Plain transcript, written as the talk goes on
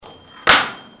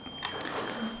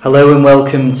Hello and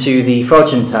welcome to the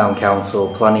Frodsham Town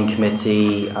Council Planning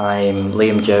Committee. I'm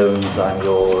Liam Jones, I'm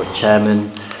your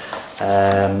chairman,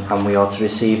 and we are to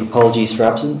receive apologies for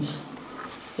absence.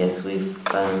 Yes, we've,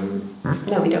 no,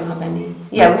 we don't have any.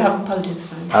 Yeah, we have apologies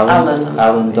for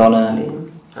Alan, Donna.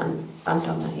 Liam, and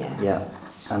Donna, yeah. Yeah,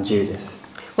 and Judith.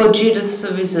 Well, Judith's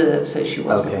a reserve, so she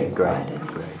wasn't required. Okay,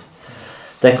 great.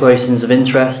 Declarations of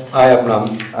interest? I have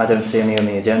none. I don't see any on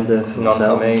the agenda. None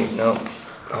for me, no.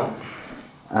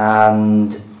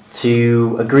 And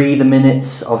to agree the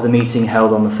minutes of the meeting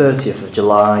held on the 30th of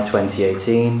July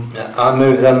 2018. I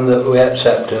move them that we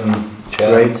accept them,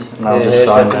 Chair. Great, and I'll just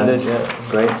sign them. Yeah.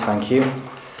 Great, thank you.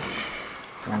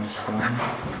 I'll just sign.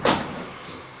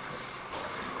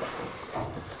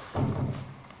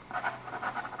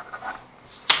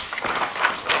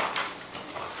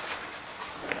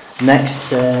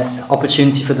 Next,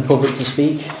 opportunity for the public to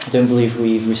speak. I don't believe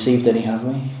we've received any, have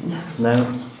we?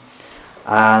 No.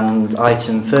 And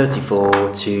item 34,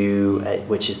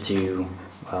 which is a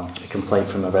complaint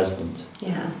from a resident.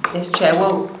 Yeah, yes, Chair.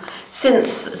 Well,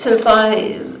 since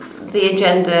the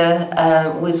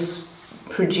agenda was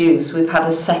produced, we've had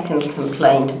a second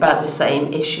complaint about the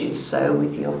same issues. So,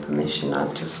 with your permission,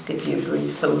 I'll just give you a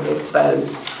brief summary of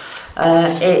both.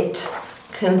 It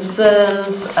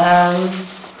concerns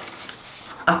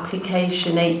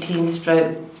application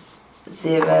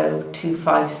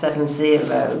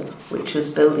 18/02570, which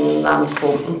was building and land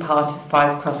forming part of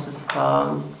 5 Crosses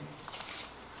Farm,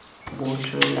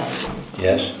 Water and Lanes.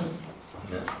 Yes.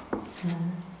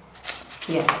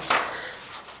 Yes.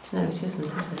 No, it isn't,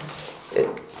 is it?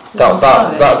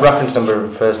 That reference number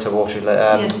refers to Water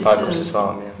Yes, 5 Crosses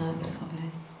Farm, yeah. No, sorry.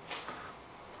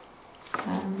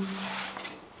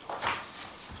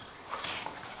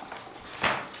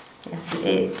 Yes,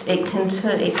 it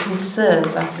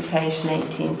concerns application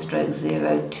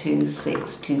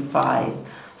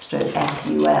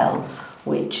 18/02625/FUL,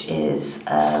 which is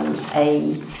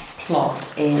a plot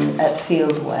at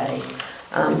Fieldway,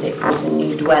 and it was a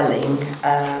new dwelling,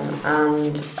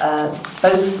 and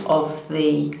both of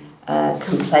the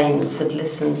complainants had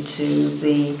listened to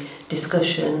the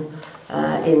discussion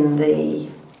in the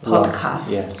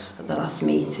podcast at the last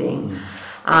meeting.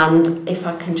 And if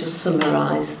I can just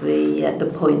summarise the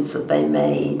points that they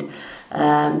made,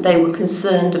 they were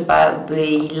concerned about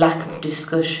the lack of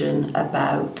discussion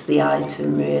about the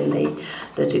item, really,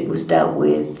 that it was dealt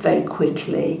with very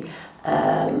quickly,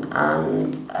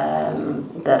 and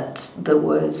that there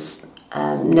was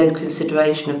no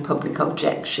consideration of public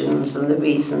objections and the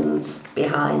reasons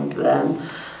behind them.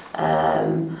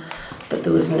 But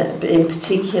there was, in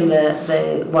particular,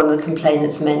 one of the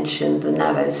complainants mentioned the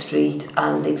narrow street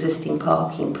and existing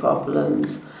parking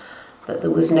problems, but there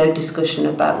was no discussion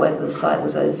about whether the site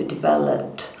was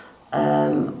overdeveloped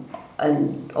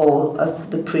or of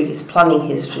the previous planning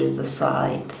history of the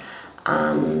site,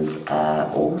 and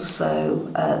also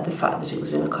the fact that it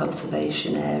was in a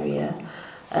conservation area.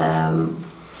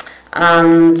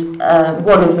 And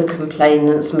one of the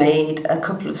complainants made a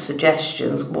couple of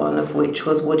suggestions, one of which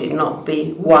was, would it not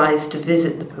be wise to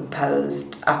visit the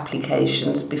proposed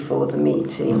applications before the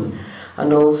meeting,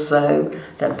 and also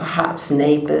that perhaps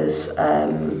neighbours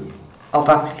of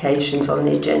applications on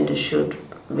the agenda should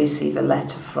receive a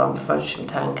letter from Frodsham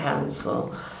Town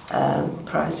Council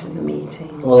prior to the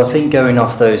meeting. Well, I think going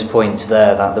off those points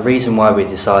there, that the reason why we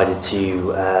decided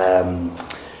to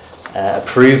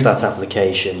approve that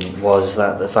application was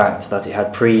that the fact that it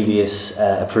had previous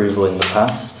approval in the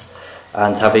past,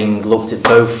 and having looked at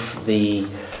both the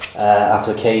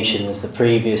applications, the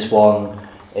previous one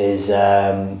is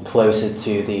closer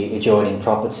to the adjoining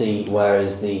property,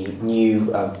 whereas the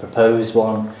new proposed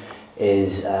one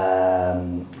is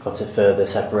got a further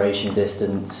separation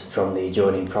distance from the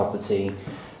adjoining property,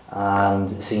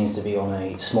 and seems to be on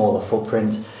a smaller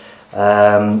footprint.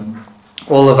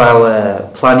 All of our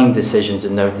planning decisions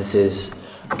and notices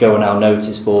go on our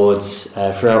notice boards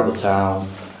throughout the town,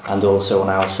 and also on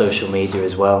our social media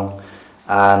as well.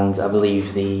 And I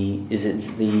believe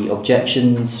the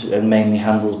objections are mainly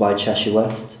handled by Cheshire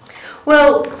West?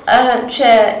 Well,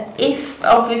 Chair, if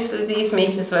obviously these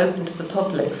meetings are open to the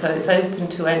public, so it's open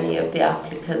to any of the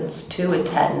applicants to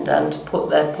attend and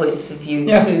put their points of view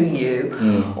to you,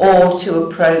 or to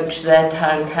approach their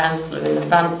town councillor in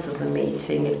advance of the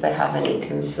meeting if they have any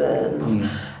concerns,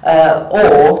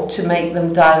 or to make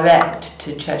them direct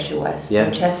to Cheshire West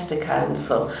and Chester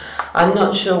Council. I'm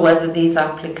not sure whether these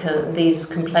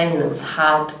complainants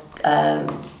had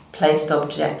placed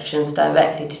objections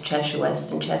directly to Cheshire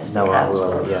West and Chester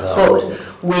Council. Yes.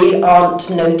 But we aren't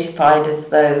notified of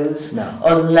those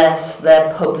unless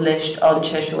they're published on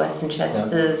Cheshire West and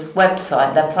Chester's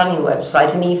website, their planning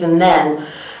website, and even then,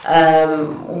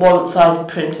 once I've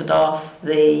printed off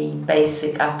the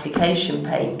basic application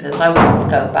papers, I wouldn't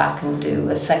go back and do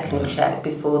a second check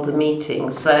before the meeting.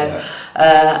 So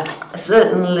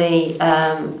certainly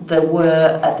there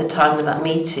were, at the time of that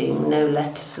meeting, no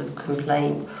letters of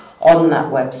complaint on that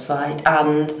website,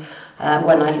 and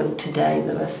when I look today,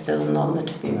 there are still none that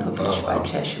have been published by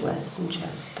Cheshire West and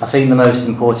Chester. I think the most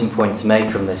important point to make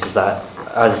from this is that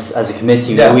as a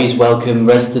committee, we always welcome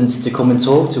residents to come and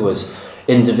talk to us,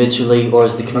 individually or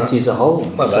as the committee as a whole.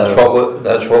 Well,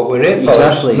 that's what we're here for.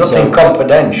 Exactly. Nothing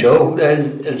confidential.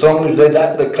 As long as they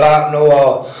let the clerk know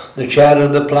or the chair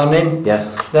of the planning,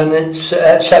 then it's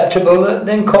acceptable that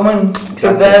they come and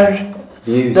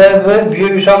give their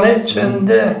views on it, and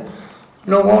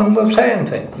no one will say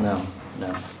anything. No.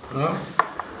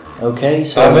 Okay,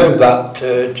 so I move that,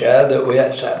 Chair, that we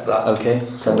accept that. Okay.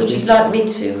 So would you like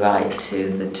me to write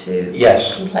to the two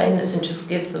complainants and just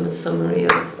give them a summary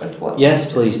of what?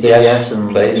 Yes, please do. Yes, and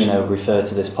please. Refer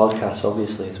to this podcast,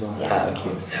 obviously, as well. Thank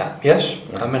you. Yes,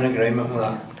 I'm in agreement with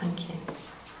that. Thank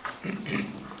you.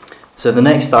 So the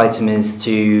next item is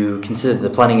to consider the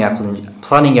planning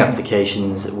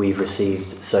applications that we've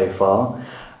received so far,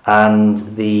 and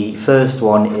the first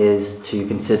one is to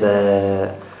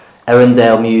consider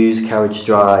Erindale Mews, Carriage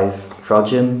Drive,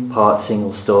 Frodsham, part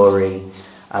single storey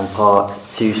and part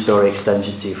 2-storey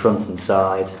extension to front and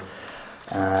side.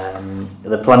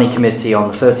 The planning committee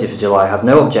on the 30th of July had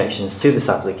no objections to this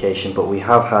application, but we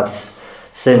have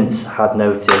since had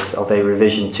notice of a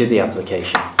revision to the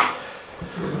application.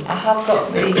 I have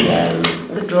got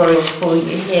the drawings for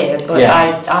you here, but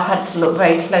I had to look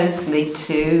very closely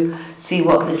to see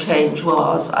what the change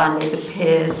was, and it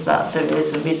appears that there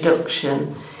is a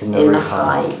reduction in the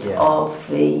height of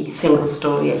the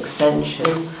single-storey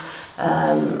extension.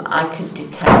 I could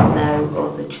detect no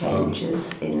other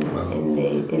changes in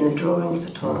the drawings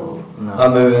at all. No. I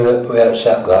move that we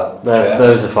accept that.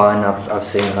 Those are fine. I've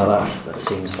seen that. That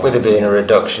seems fine. With it being a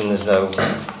reduction, there's no.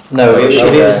 No, if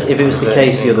it was the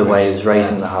case the other way, it was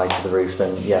raising the height of the roof,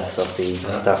 then yes, I'd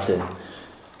have to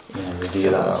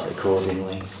review that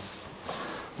accordingly.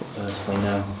 But personally,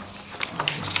 no.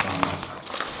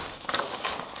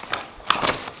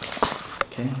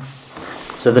 Okay.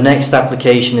 So the next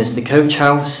application is the Coach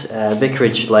House,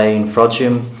 Vicarage Lane,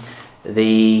 Frodsham.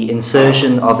 The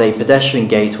insertion of a pedestrian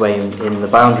gateway in the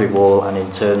boundary wall and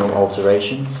internal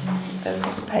alterations. Those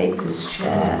are the papers,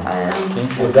 Chair.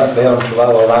 Would that be onto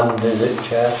our land, is it,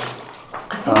 Chair?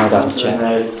 I think it's onto the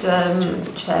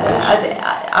road, Chair.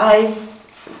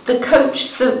 The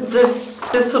coach,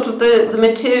 the sort of the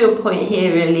material point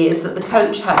here really is that the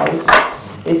Coach House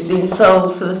is being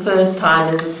sold for the first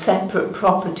time as a separate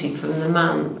property from the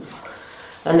manse.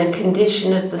 And a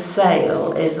condition of the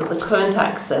sale is that the current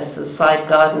access to the side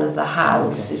garden of the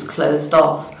house is closed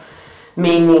off,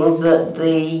 meaning that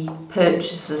the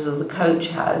purchasers of the Coach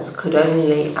House could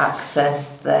only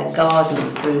access their garden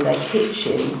through their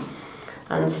kitchen,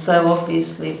 and so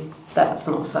obviously that's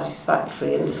not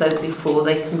satisfactory, and so before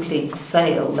they complete the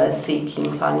sale they're seeking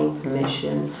planning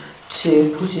permission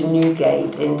to put a new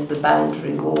gate into the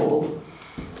boundary wall,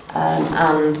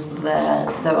 and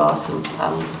there are some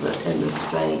plans that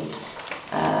illustrate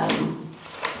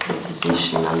the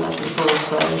position, and there is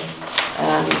also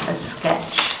a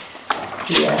sketch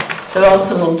here. There are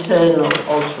some internal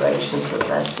alterations that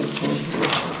they're seeking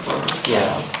permission for as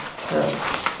well. But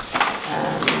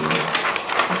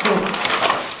I think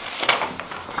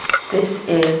this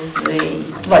is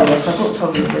I think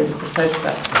probably the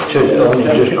photograph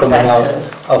Just coming out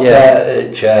of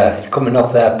their coming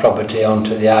off their property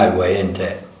onto the highway, isn't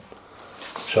it?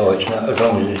 So it's not, as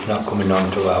long as it's not coming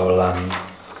onto our land,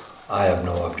 I have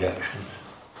no objections.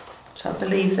 So I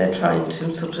believe they're trying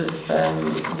to sort of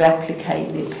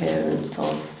replicate the appearance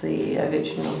of the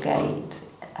original gate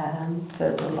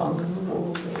further along in the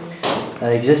wall.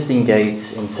 Existing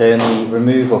gate internally,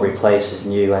 remove or replace as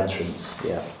new entrance.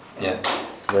 Yeah.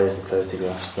 So there's the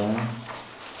photographs there.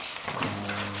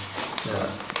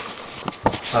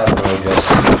 I have no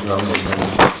objections as long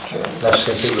as that's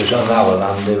if it was on our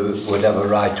land, they would have a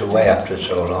right of way after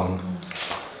so long.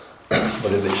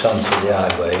 But if it's onto the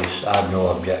highways, I have no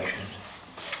objections.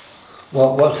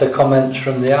 What's the comments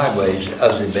from the highways?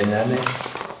 Has there been any?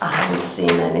 I haven't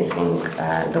seen anything.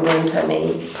 There weren't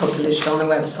any published on the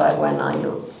website when I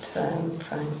looked,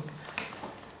 Frank.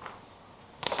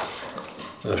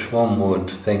 Just one would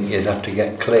think you'd have to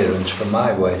get clearance from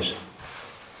highways.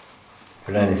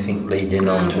 for anything leading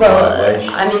on to the Well, highways?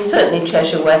 I mean, certainly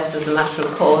Cheshire West, as a matter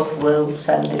of course, will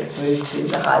send it through to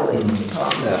the Highways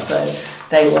Department, Yeah. so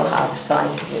they will have sight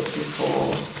of it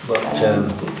before.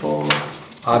 But before.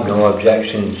 I've no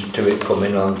objections to it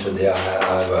coming onto the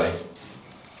highway.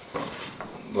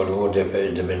 But it would if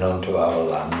it had been onto our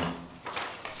land.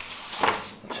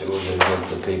 So it would have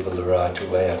given the people the right of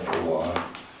way after a while.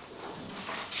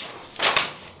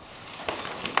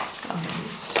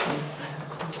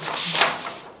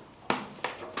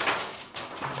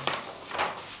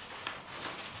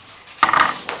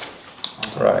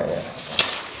 Right, yeah.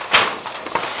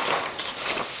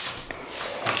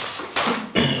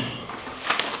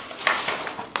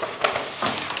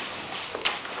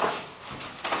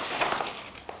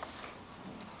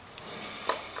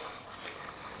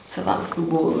 So that's the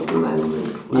wall at the moment.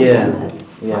 Yeah, And then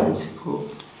yeah. I need to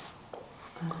put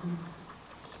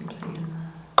something in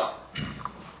there.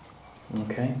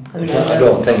 Okay. And I then,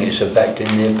 don't think it's affecting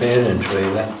the appearance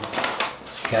really.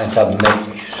 Can't have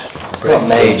mix. It's not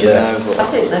major, no, I but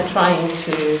think they're trying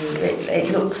to.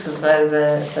 It looks as though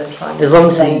they're trying As to long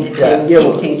as blend they- it yeah, in, yeah,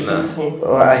 well, keeping.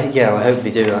 well, I hope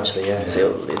they do actually. Yeah,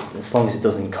 so as long as it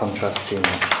doesn't contrast too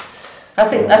much. I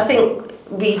think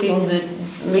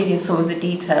reading some of the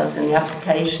details in the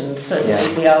application, certainly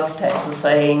Yeah. the architects are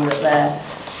saying that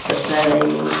they're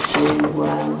aiming to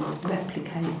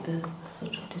replicate the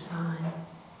sort of design.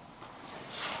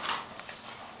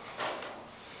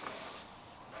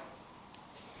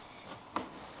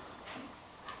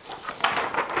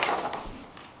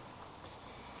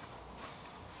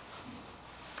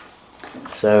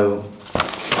 So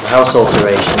the house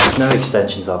alterations, no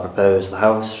extensions are proposed.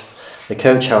 The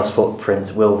coach house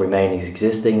footprint will remain as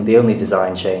existing. The only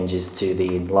design change is to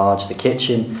enlarge the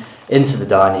kitchen into the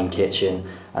dining kitchen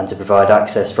and to provide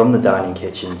access from the dining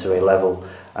kitchen to a level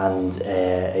and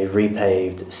a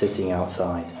repaved sitting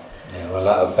outside. Yeah, well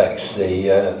that affects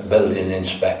the building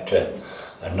inspector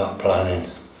and not planning.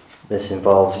 This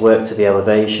involves work to the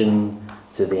elevation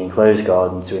to the enclosed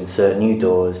garden to insert new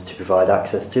doors to provide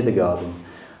access to the garden.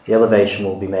 The elevation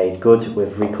will be made good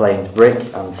with reclaimed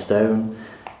brick and stone.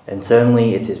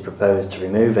 Internally, it is proposed to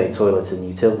remove a toilet and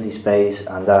utility space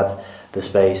and add the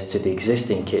space to the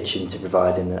existing kitchen to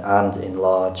provide an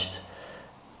enlarged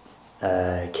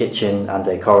kitchen and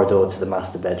a corridor to the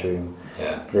master bedroom.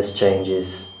 Yeah. This change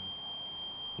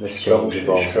involves Structural,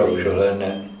 the isn't it?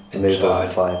 removal of the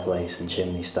Inside. fireplace and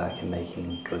chimney stack and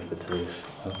making good with the roof.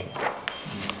 Okay.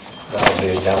 That'll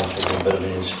be down to the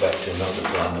building inspector, not the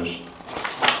planners.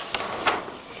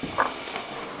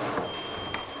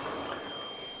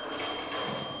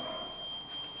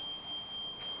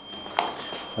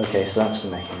 Okay, so that's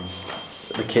making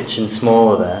the kitchen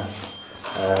smaller there.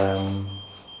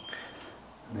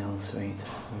 The ensuite,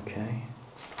 okay.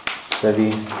 So have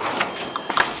you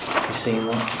seen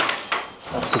that?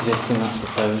 That's existing, that's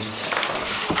proposed.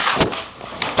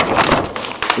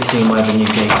 You've seen where the new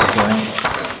gate is going.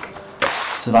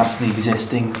 So that's the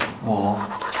existing wall,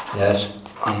 Yes.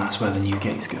 and that's where the new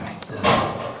gate's going.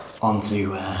 Yeah.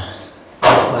 Onto,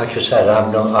 Like I said,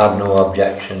 I've no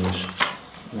objections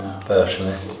no.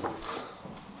 personally.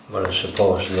 But I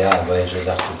suppose the highways would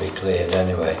have to be cleared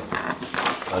anyway.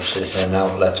 As it's an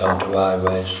outlet onto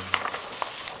highways.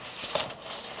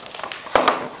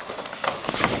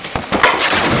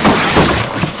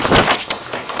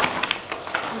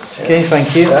 Okay,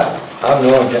 thank you. Yeah, I've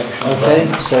no objections. Okay,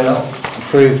 so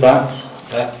approve that.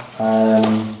 Yeah.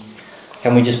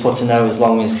 Can we just put a note as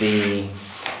long as the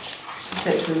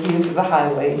Subject to reviews of the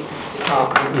Highway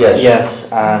Department. Yes.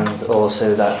 yes, and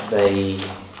also that they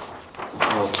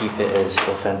will keep it as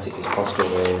authentic as possible.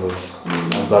 Really,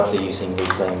 I'm glad they're using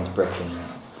reclaimed brick in it,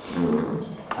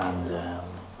 and I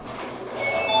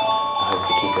hope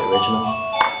they keep it original.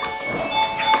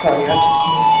 Sorry, I just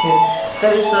need to.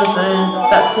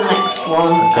 That's the next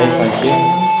one. Okay, thank you.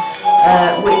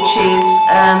 Which is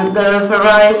there are a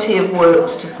variety of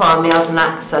works to farmyard and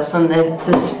access, and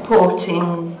the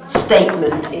supporting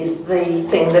statement is the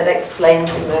thing that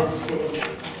explains it most clearly.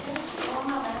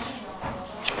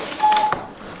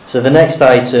 So the next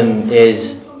item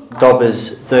is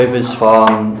Dobbers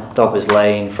Farm, Dobbers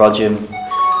Lane, Frodsham.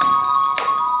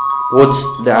 Woods,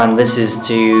 and this is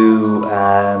to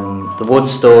the wood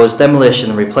stores, demolition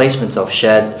and replacement of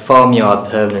shed, farmyard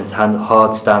permanent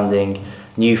hard standing,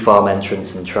 new farm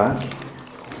entrance and track.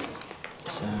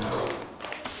 So,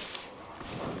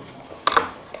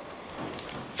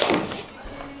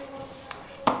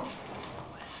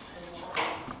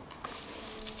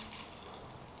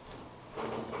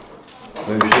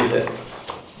 Who's it?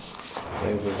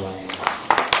 Dobbers Lane.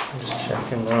 I'm just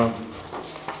checking now.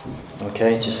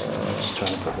 Okay, just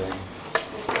trying to put the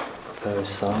proposed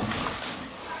site.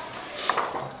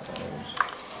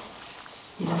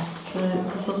 Yes,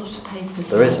 there's a lot of papers.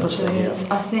 There is, but actually, yeah.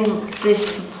 I think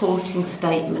this supporting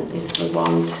statement is the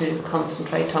one to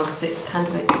concentrate on because it kind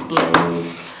of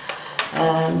explains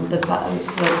the back,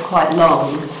 so it's quite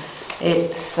long.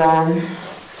 It's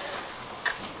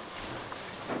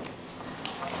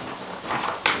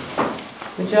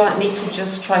would you like me to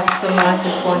just try to summarise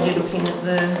this while you're looking at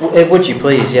the... Would you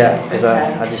please, yeah, Yes, because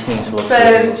okay. I just need to look So,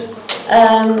 through this.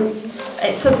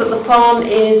 it says that the farm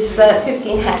is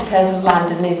 15 hectares of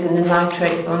land and is in the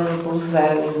nitrate vulnerable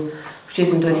zone, which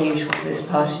isn't unusual for this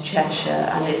part of Cheshire,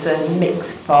 and it's a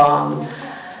mixed farm.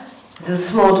 There's a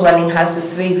small dwelling house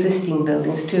with 3 existing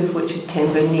buildings, 2 of which are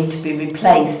timber and need to be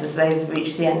replaced as they've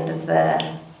reached the end of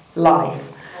their life.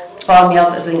 The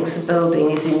farmyard that links the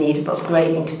building is in need of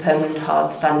upgrading to permanent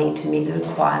hard standing to meet the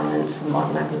requirements of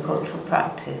modern agricultural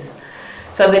practice.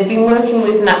 So they've been working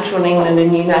with Natural England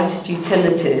and United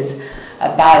Utilities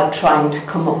about trying to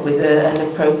come up with an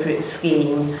appropriate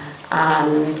scheme,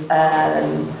 and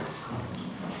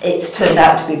it's turned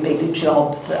out to be a bigger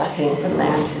job, I think, than they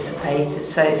anticipated.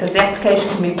 So it says the application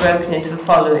can be broken into the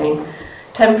following: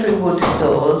 temporary wood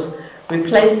stores,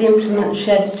 replace the implement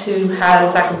shed to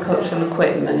house agricultural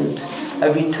equipment, a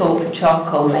retort for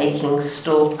charcoal making,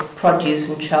 store produce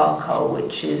and charcoal,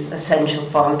 which is essential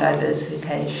farm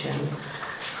diversification.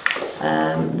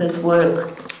 There's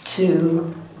work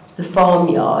to the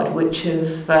farmyard, which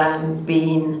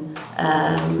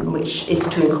which is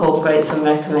to incorporate some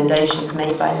recommendations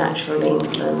made by Natural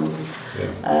England.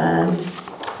 Yeah.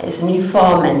 It's a new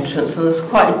farm entrance, and there's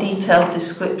quite a detailed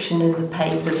description in the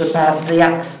papers about the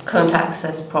current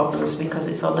access problems because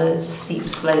it's on a steep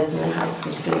slope and they had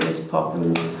some serious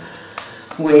problems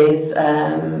with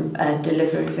a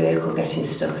delivery vehicle getting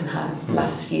stuck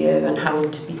last year and having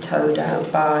to be towed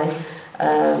out by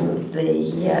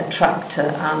the tractor,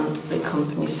 and the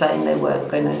company saying they weren't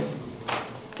going to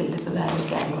deliver there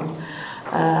again.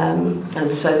 And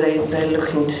so they're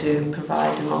looking to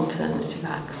provide an alternative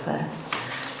access.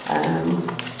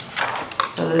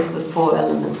 So there's the 4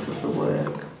 elements of the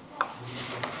work,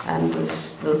 and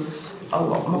there's a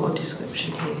lot more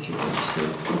description here if you want to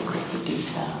look at the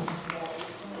details.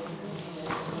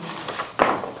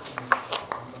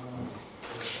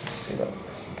 See that?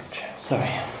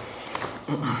 Sorry.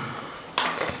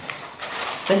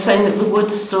 They're saying that the wood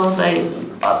store, the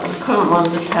current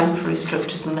ones are temporary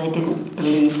structures and they didn't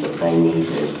believe that they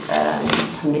needed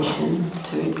permission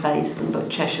to replace them, but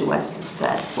Cheshire West have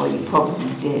said, well, you probably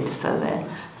did, so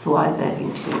that's why they've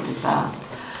included that.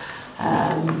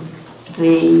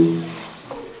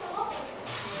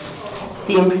 The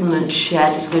implement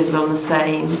shed is going to be on the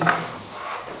same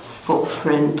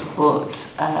footprint, but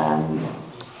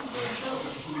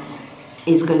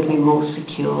is going to be more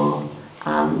secure,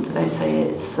 and they say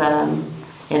it's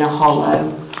in a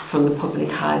hollow from the public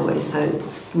highway, so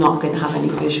it's not going to have any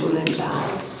visual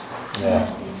impact. Yeah.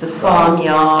 The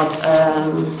farmyard,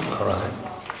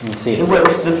 it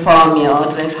works for the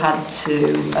farmyard. They've had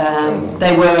to,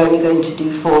 they were only going to do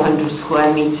 400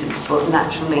 square metres, but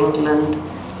Natural England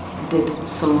did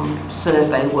some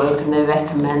survey work and they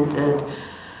recommended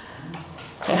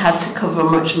it had to cover a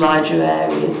much larger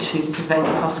area to prevent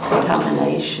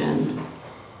cross-contamination,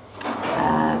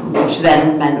 which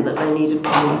then meant that they needed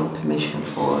planning permission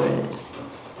for it.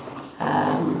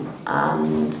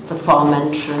 And the farm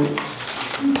entrance,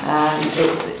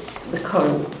 the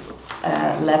current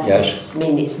levels, yes,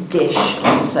 mean it's dished,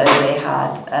 so they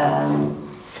had,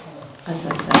 as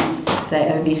I said,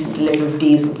 their recent delivery of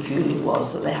diesel fuel it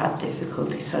was that they had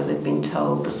difficulty, so they've been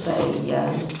told that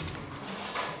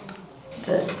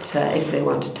if they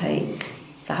want to they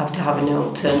have to have an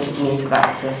alternative means of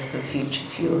access for future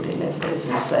fuel deliveries,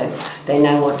 and so they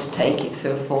now want to take it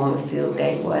through a former field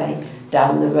gateway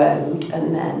down the road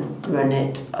and then run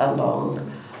it along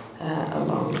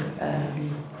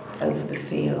over the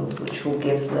field, which will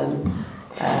give them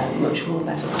much more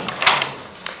level access.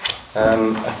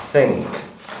 I think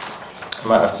I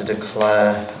might have to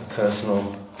declare a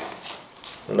personal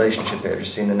relationship here. I've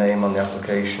just seen the name on the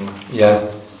application. Yeah.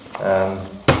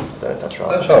 That's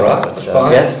right. That's all right. That's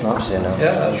fine. Yes, no, so, no.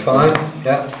 Yeah, that's fine.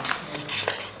 Yeah.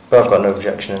 But I've got no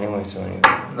objection anyway to any of it.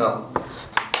 No.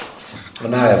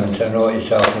 And I haven't know what you're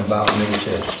talking about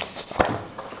meters.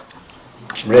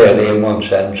 Really, in one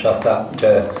sense, of that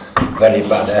very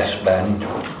bad S-bend.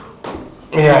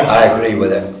 Yeah. I agree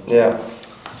with it. Yeah.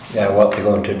 Yeah, what they're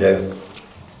going to do.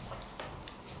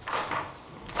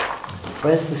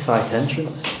 Where's the site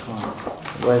entrance?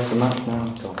 Where's the map now?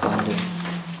 Can't find it.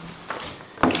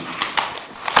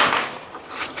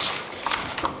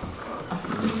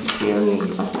 This is the only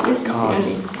site.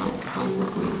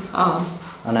 Oh.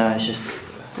 I know, it's just,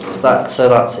 it's that, so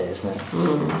that's it, isn't it?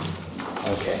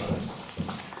 Okay.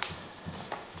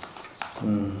 I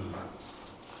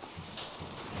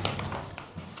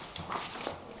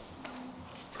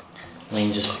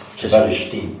mean, just very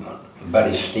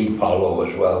steep hollow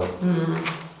as well.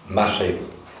 Massive.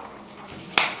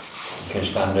 You can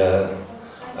stand a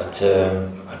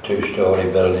two-storey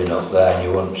building up there and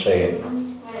you wouldn't see it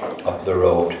up the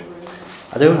road.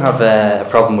 I don't have a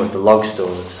problem with the log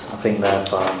stores. I think they're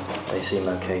fine. They seem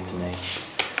okay to me.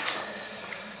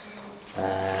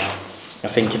 I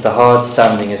think if the hard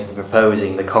standing is the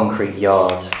proposing the concrete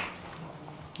yard.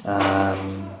 I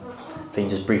think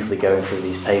just briefly going through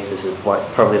these papers, I'd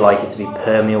probably like it to be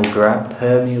permeable ground.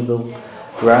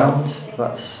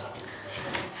 That's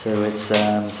so it's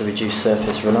to reduce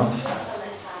surface runoff.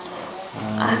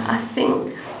 I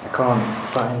think. I can't.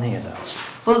 Is that in here though?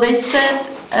 Well, they said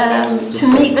to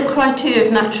meet the criteria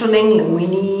of Natural England, we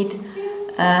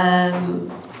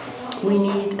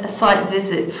need a site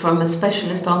visit from a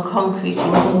specialist on concrete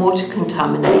and water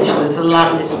contamination as the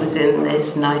land is within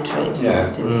this nitrate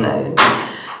sensitive zone.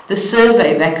 The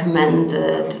survey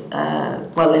recommended,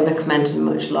 they recommended a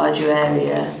much larger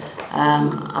area.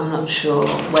 I'm not sure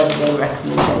whether there are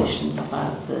recommendations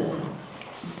about the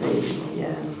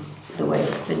way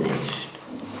it's finished.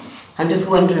 I'm just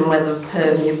wondering whether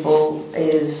permeable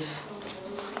is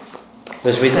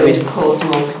going to cause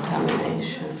more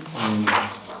contamination.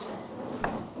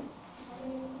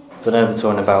 I know they're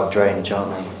talking about drainage,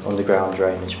 aren't they? Underground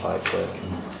drainage pipework.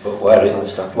 But where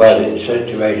it's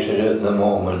situated at the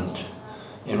moment,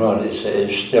 you know, it's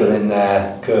still in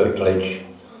their curtilage.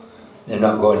 They're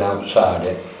not going outside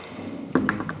it.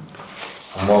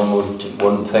 And one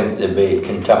wouldn't think there'd be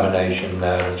contamination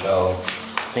there at all.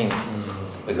 I think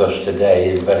because today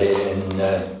is very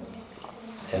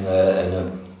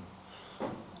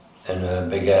in a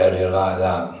big area like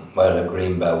that where the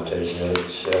green belt is,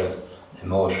 it's they're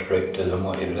more stricter than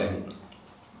what you think.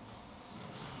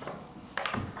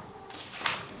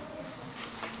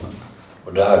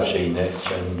 But I've seen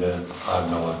it and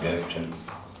I've no objection.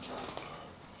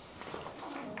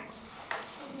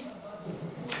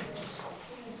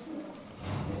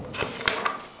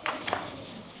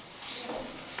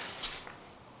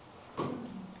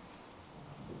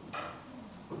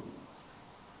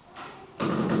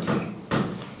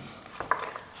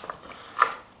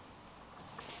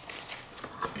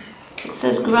 It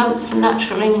says grants from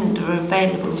Natural England are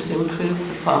available to improve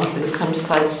the farm through the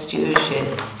countryside stewardship,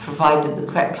 provided the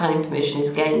correct planning permission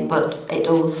is gained, but it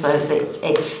also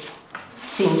it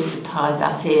seems to tie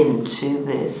that into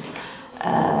this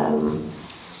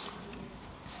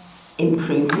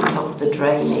improvement of the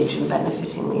drainage and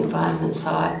benefiting the environment.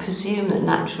 So I presume that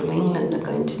Natural England are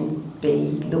going to be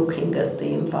looking at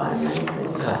the environmental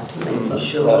impact and making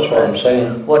sure that's what I'm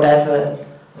saying. Whatever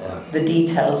the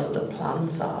details of the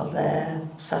plans are there,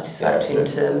 satisfactory in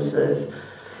terms of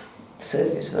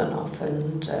surface runoff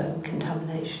and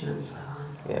contamination and so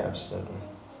on. Yeah, absolutely.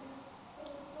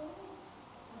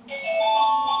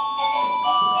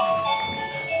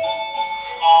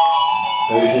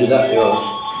 Is that yours?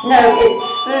 No,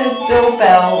 it's the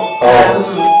doorbell.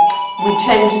 We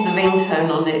changed the ringtone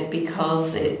on it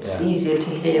because it's easier to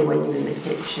hear when you're in the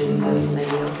kitchen than the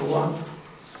other one.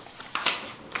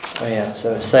 Oh yeah,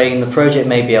 so saying the project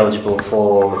may be eligible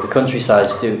for the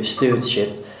countryside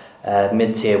stewardship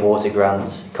mid-tier water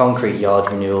grant, concrete yard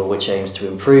renewal which aims to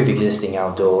improve existing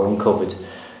outdoor uncovered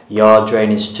yard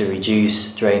drainage to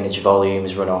reduce drainage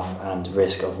volumes, runoff and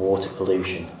risk of water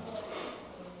pollution.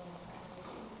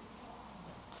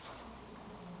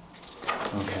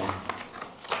 Okay.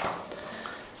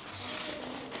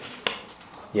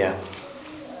 Yeah.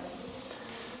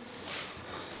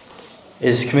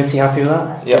 Is the committee happy with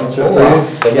that? Yeah.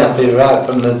 They'd have been right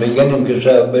from the beginning because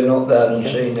I've been up there and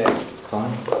seen it.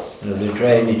 Fine. You know, the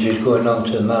drainage is going on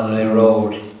to Manley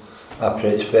Road after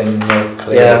it's been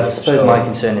cleared. Yeah, I suppose my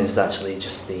concern is actually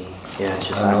just the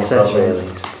access really.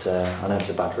 It's, I know it's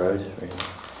a bad road really.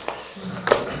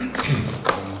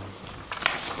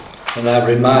 And I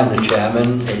remind the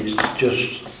chairman,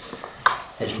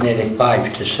 it's nearly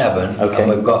 5 to 7 and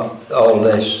we've got all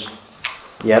this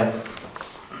Yep.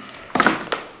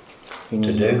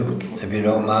 to do, if you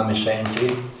don't mind me saying to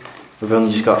you. We've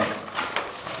only just got a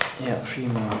few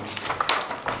more.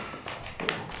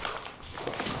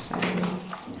 So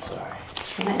Sorry.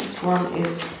 the next one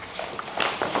is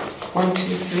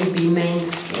 123B Main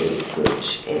Street,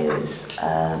 which is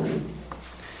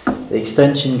The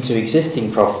extension to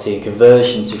existing property and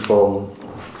conversion to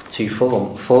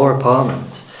form 4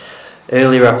 apartments.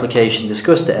 Earlier application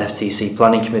discussed at FTC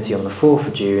Planning Committee on the 4th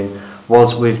of June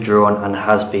was withdrawn and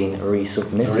has been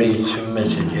resubmitted.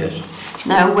 Resubmitted, yes.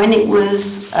 Now, when it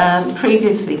was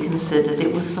previously considered,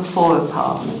 it was for 4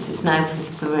 apartments. It's now for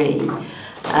 3.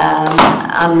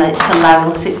 And it's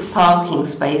allowing 6 parking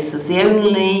spaces. The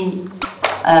only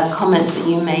comments that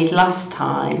you made last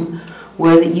time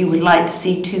were that you would like to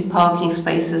see 2 parking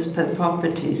spaces per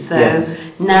property. So yes.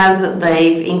 Now that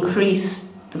they've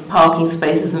increased the parking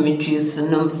spaces and reduced the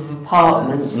number of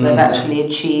apartments, they've actually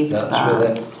achieved That's that.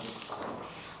 with it.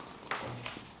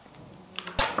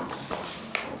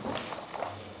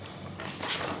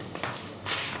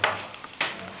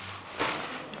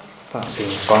 That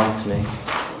seems fine to me.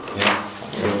 Yeah.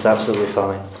 That seems absolutely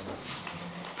fine.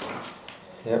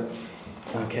 Yep.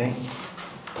 Okay.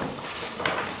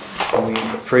 Can we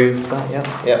approve that,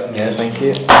 yeah? Yep. Yes. Thank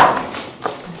you.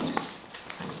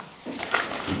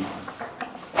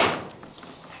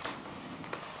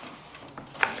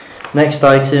 Next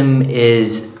item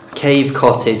is Cave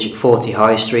Cottage, 40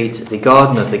 High Street. The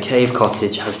garden of the Cave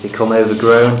Cottage has become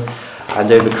overgrown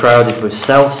and overcrowded with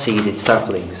self-seeded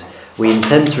saplings. We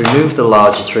intend to remove the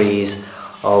larger trees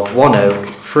of 1 oak,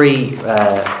 3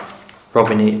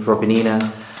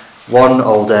 Robinina, 1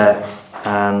 alder,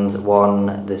 and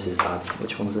 1, this is bad,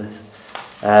 which one's this?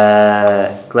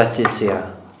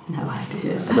 Gletitia. No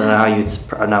idea. I don't know how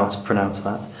you'd pronounce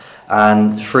that.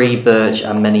 And 3 birch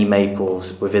and many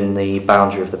maples within the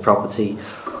boundary of the property.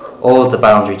 All of the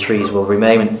boundary trees will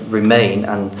remain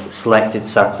and selected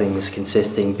saplings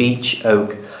consisting beech,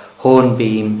 oak,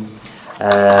 hornbeam,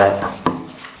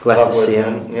 Gleticia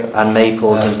and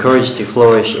maples encouraged to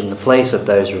flourish in the place of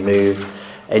those removed.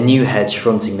 A new hedge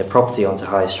fronting the property onto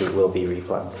High Street will be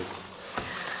replanted.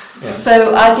 Yeah.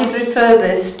 So I did refer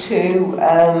this to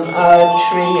our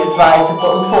tree advisor,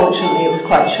 but unfortunately it was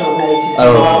quite short notice and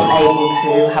I wasn't able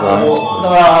to have a look.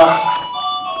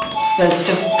 There's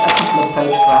just a couple of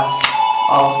photographs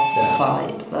of the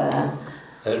site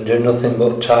there. Do nothing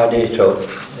but tidy it up.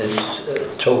 It's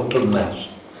a total mess.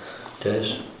 It is.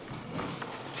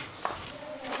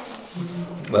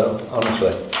 Well,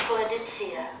 honestly.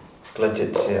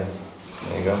 Gleditia.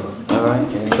 There you go. Alright,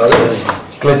 Sorry?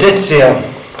 Gleditia.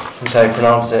 That's how you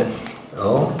pronounce it.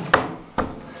 Oh?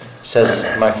 Says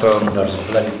my phone. Not as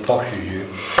bloody posh as you.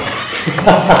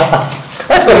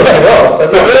 That's not very well.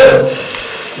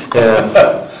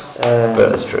 Yeah. But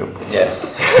that's true. Yeah.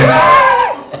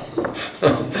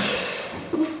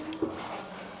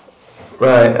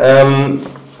 Right.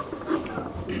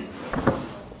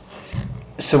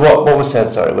 So what was said,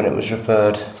 sorry, when it was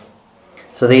referred?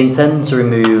 So they intend to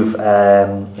remove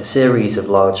a series of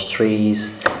large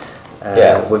trees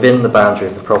within the boundary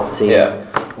of the property.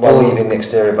 While leaving the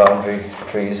exterior boundary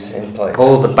trees in place.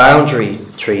 All the boundary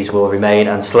trees will remain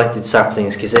and selected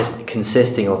saplings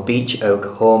consisting of beech, oak,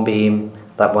 hornbeam,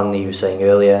 that one that you were saying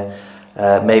earlier,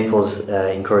 maples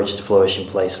encouraged to flourish in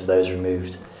place of those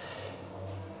removed.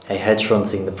 A hedge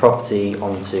fronting the property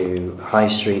onto High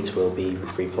Street will be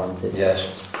replanted. Yes.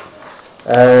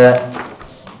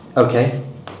 Okay.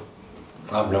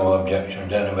 I've no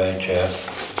objections anyway, Chair.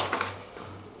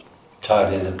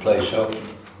 Tidy the place up,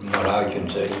 from what I can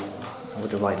see. I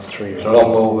would have liked a tree report.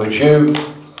 Long overdue.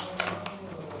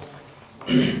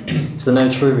 Is there no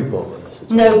tree report for this?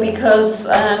 No, because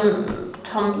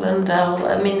Tom Blundell,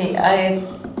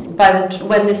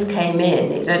 when this came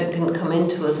in, it didn't come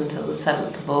into us until the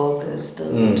 7th of August,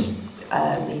 and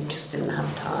he just didn't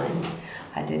have time.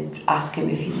 I did ask him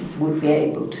if he would be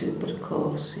able to, but of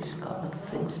course he's got other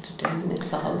things to do, and it's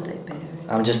the holiday period.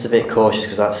 I'm just a bit cautious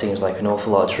because that seems like an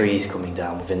awful lot of trees coming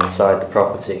down within inside the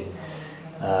property.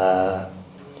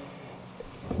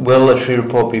 Will a tree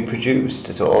report be produced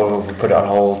at all, or will we put it on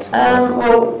hold?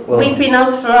 Well, we've been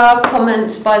asked for our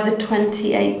comments by the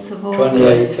 28th of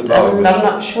August, and I'm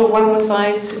not sure when was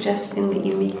I suggesting that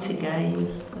you meet again.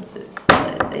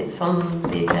 It's on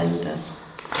the agenda.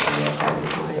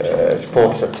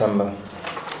 4th September.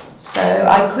 So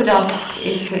I could ask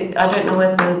if I don't know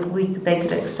whether they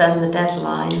could extend the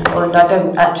deadline, or I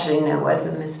don't actually know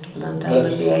whether Mr. Blundell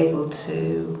would be able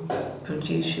to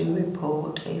produce your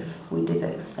report if we did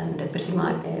extend it, but he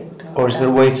might be able to. Or is there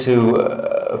a way to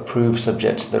approve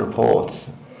subject to the report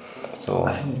at all?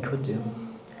 I think you could do.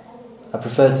 I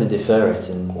prefer to defer it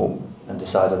and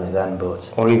decide on it then,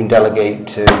 but... Or even delegate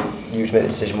to you to make the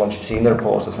decision once you've seen the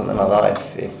report or something like that,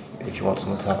 if you want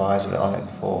someone to have eyes on it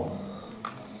before.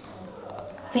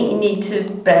 I think you need to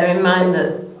bear in mind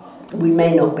that we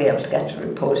may not be able to get a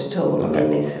report at all. Okay. I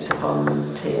mean, this is a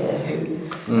volunteer who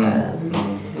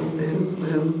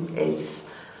is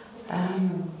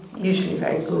usually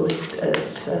very good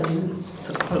at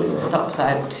sort of pulling the stops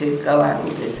out to go out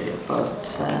and visit,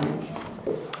 but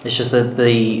It's just that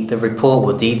the report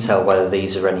will detail whether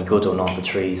these are any good or not, the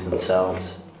trees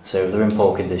themselves. So if they're in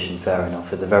poor condition, fair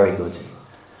enough. If they're very good,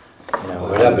 you know.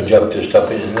 We'd have a job to stop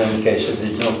it in any case if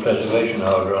there's no preservation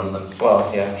order on them.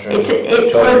 Well, yeah, true. It's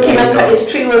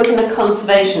tree work in a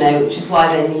conservation area, which is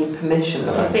why they need permission.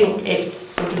 But I think it's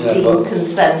sort of deemed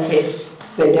consent if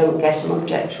they don't get an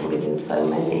objection within so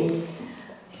many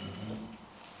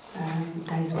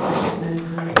days.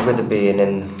 With it being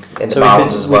in the So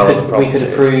mountains as well. we could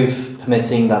approve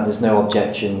permitting that there's no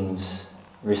objections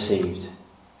received.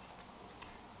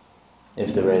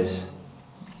 If there is,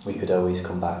 we could always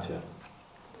come back to it.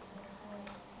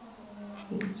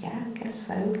 Yeah, I guess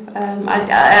so.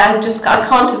 I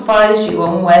can't advise you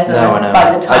on whether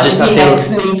by the time of your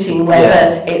next meeting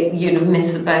you'd have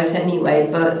missed the boat anyway.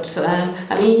 But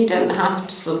I mean, you don't have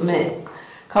to submit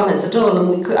comments at all,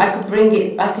 and I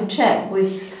could check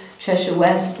with Cheshire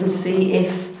West and see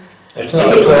if it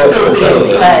will still be in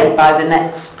play by the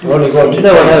next. You're only going to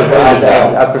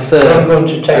I prefer. You're only going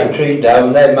to take a tree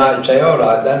down. They might say, all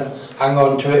right, then hang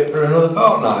on to it for another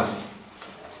fortnight.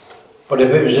 But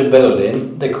if it was a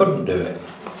building, they couldn't do it.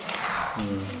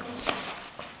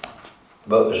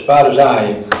 But as far as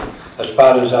I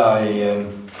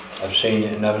have seen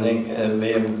it and everything, it'll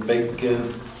be a big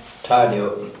tidy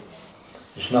up.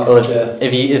 It's not. Well,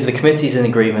 if the committee's in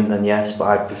agreement, then yes. But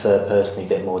I prefer personally a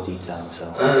bit more detail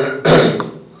myself.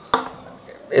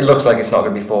 It looks like it's not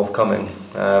going to be forthcoming.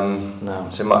 No.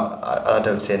 So I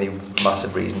don't see any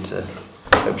massive reason to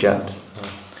object.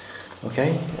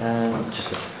 Okay.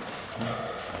 Just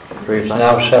approve It's that.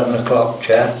 now 7 o'clock,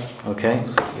 Chair. Okay.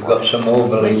 You've got some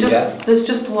overlay yet. There's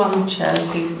just one chair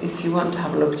if you want to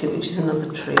have a look at it, which is another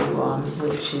tree one,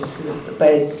 which is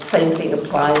the same thing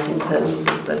applies in terms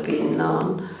of there being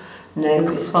no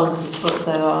responses, but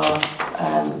there are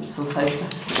some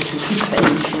photographs that this is the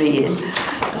same tree in,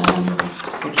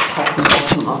 sort of top and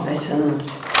bottom of it, and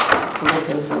some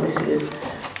others, and this is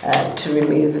to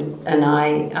remove an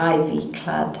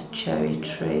ivy-clad cherry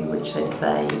tree, which they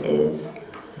say is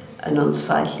an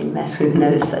unsightly mess with no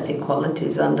aesthetic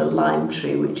qualities, and a lime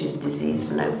tree which is diseased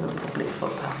from over a public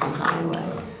footpath and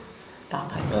highway.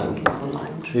 That I think is the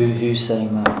lime tree. Who's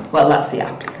saying that? Well, that's the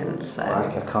applicant, so...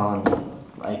 I can't...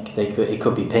 it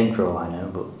could be pink for all I know,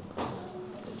 but...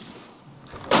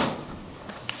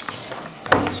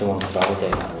 I need someone to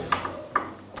validate that.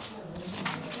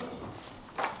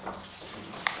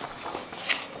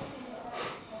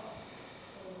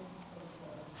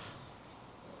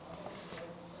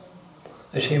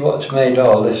 You see, what's made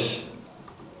all this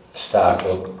start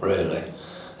up really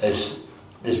is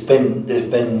there's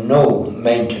been no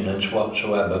maintenance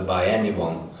whatsoever by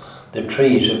anyone. The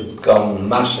trees have gone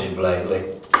massive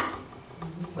lately.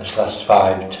 This last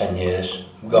 5-10 years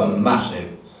have gone massive.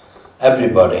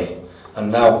 Everybody,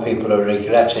 and now people are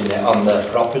regretting it on their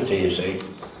property. You see.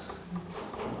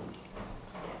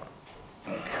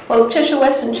 Well, Cheshire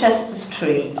West and Chester's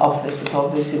tree officers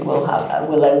obviously will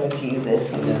overview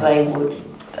this, and they would,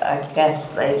 I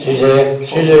guess they. She's here.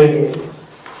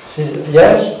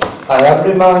 Yes, I have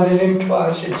reminded him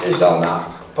twice. It is on that.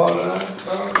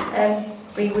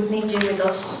 We would need you with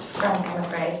us, Frank, I'm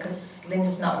afraid, because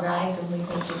Linda's not arrived, and we need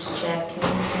you to chair the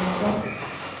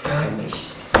community meeting.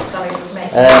 Sorry, we've made.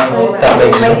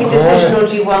 Make a decision, or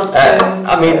do you want to?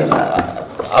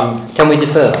 Can we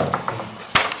defer that?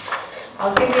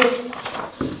 I'll give you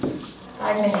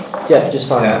 5 minutes. Yeah, just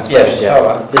 5 minutes. Yes, yeah. all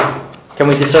right. Can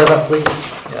we defer that, please?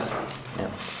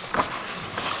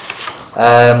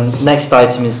 Yeah. Next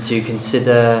item is to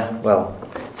consider,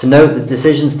 to note the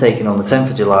decisions taken on the 10th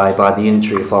of July by the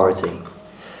Unitary Authority,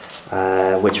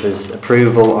 which was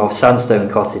approval of Sandstone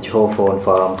Cottage, Hawthorne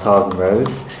Farm, Tarden Road,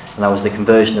 and that was the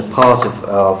conversion of part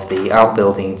of the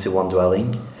outbuilding to one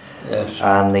dwelling. Yes.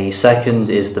 And the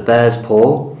second is the Bears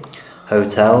Paw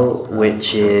Hotel,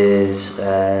 which is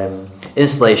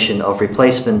installation of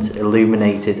replacement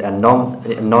illuminated and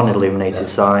non-illuminated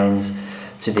signs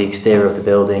to the exterior of the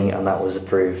building, and that was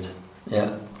approved.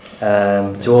 Yeah.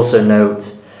 To also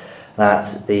note that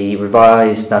the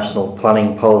revised National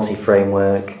Planning Policy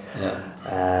Framework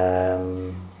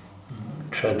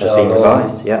has been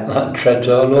revised. That treads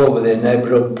all over the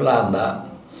neighbourhood plan, that.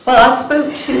 Well, I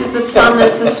spoke to the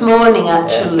planners this morning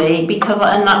actually,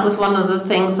 and that was one of the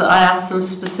things that I asked them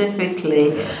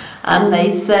specifically, and they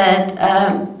said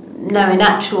no. In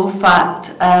actual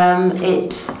fact,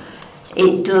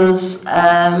 it does.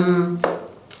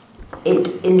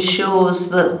 It ensures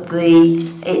that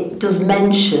it does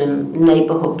mention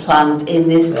neighbourhood plans in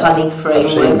this planning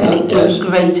framework, and it gives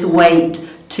greater weight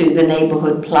to the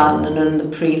neighbourhood plan than in the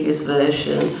previous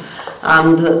version,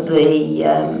 and that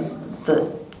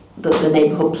that the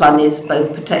neighbourhood plan is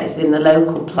both protected in the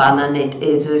local plan and it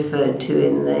is referred to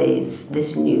in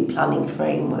this new planning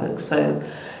framework. So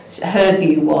her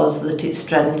view was that it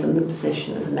strengthened the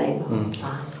position of the neighbourhood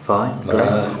plan. Fine,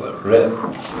 great.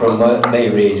 From me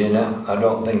reading it, I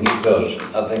don't think it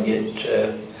does. I think it...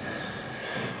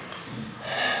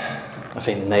 I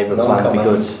think the neighbourhood plan would be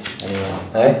good. Anyway.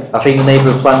 Eh? I think the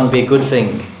neighbourhood plan would be a good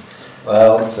thing.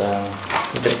 Well, So,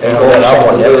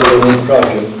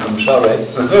 I'm sorry.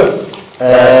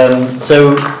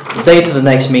 so the date of the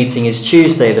next meeting is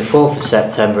Tuesday, the 4th of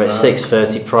September at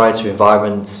 6:30 prior to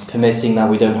environment, permitting that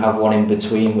we don't have one in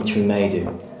between, which we may do.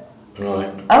 Right.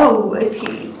 Oh, if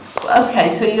you...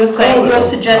 Okay, so you're saying, you're I don't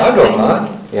suggesting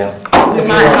mind. Yeah. we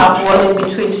might have one in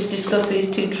between to discuss these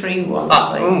two tree ones.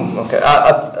 Okay,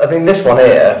 I think this one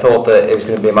here, I thought that it was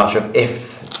going to be a matter of if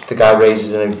the guy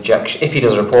raises an objection, if he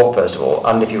does a report first of all,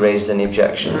 and if he raises any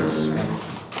objections,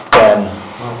 then...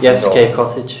 Yes, Cave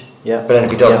Cottage. Yeah. But then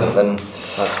if he doesn't, then...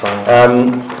 That's fine.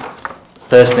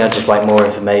 Personally, I'd just like more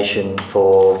information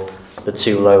for the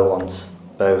two low ones,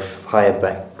 both Higher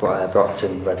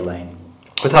Brockton, Red Lane.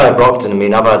 With Higher Brockton, I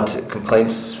mean, I've had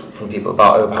complaints from people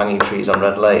about overhanging trees on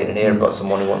Red Lane, and here I've got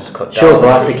someone who wants to cut down... Sure, but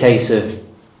that's a case of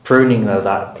pruning though,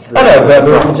 that... I know, but...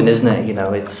 Brockton, isn't it? You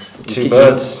know, it's... Two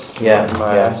birds. Yeah,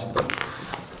 My yeah. eyes.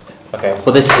 Okay.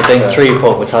 But this is the thing, the tree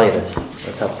report will tell you this.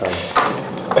 Let's have to tell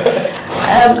you.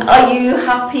 Are you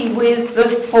happy with the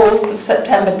 4th of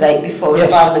September date before Yes,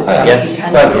 environment? I am. Yes.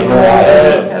 Can Thank you you. do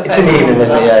a It's in the evening,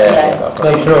 isn't it? Yes.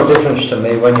 Makes no difference to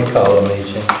me when you call a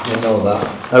meeting, you know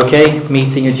that. Okay,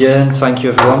 meeting adjourned. Thank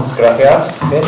you, everyone. Gracias.